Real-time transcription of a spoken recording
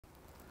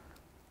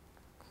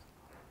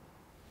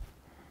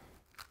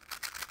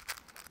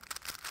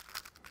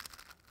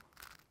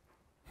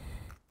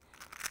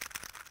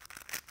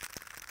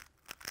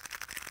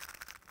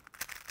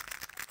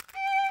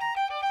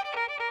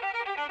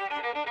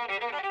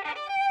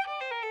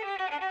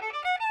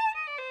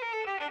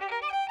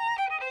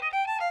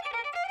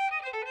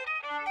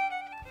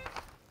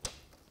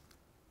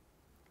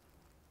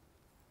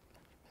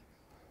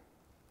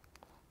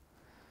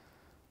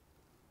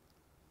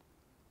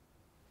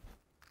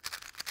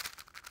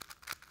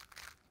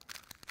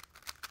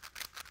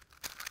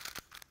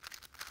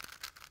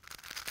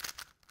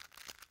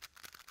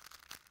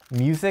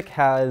Music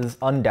has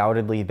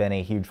undoubtedly been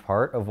a huge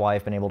part of why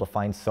I've been able to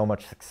find so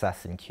much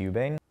success in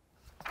cubing.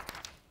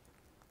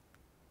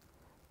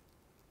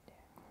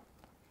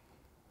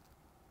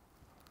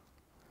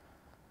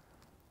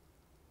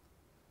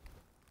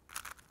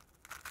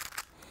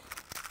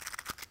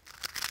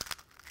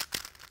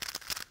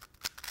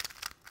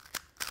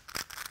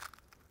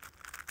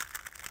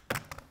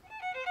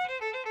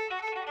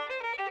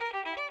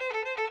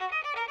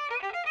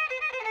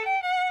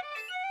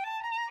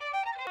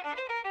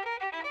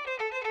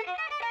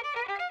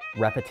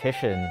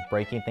 Repetition,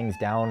 breaking things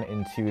down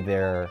into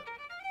their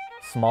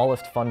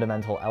smallest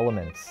fundamental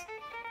elements,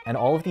 and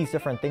all of these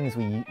different things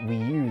we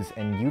use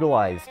and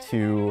utilize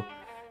to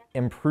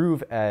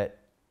improve at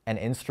an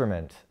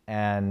instrument,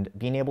 and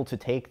being able to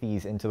take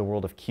these into the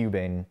world of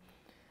cubing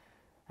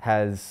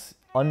has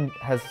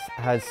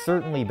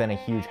certainly been a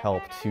huge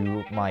help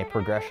to my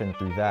progression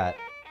through that.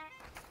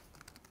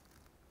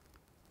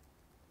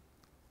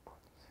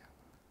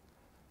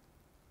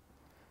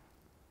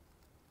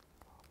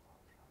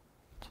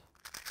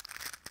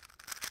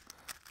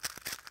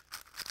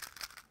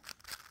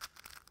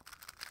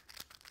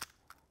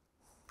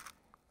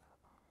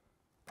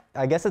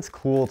 I guess it's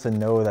cool to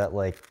know that,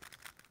 like,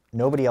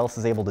 nobody else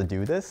is able to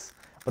do this,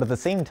 but at the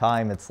same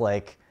time, it's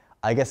like,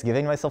 I guess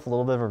giving myself a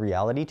little bit of a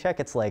reality check,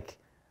 it's like,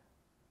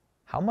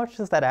 how much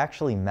does that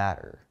actually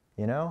matter,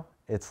 you know?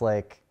 It's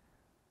like,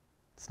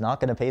 it's not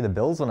gonna pay the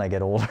bills when I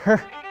get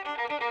older.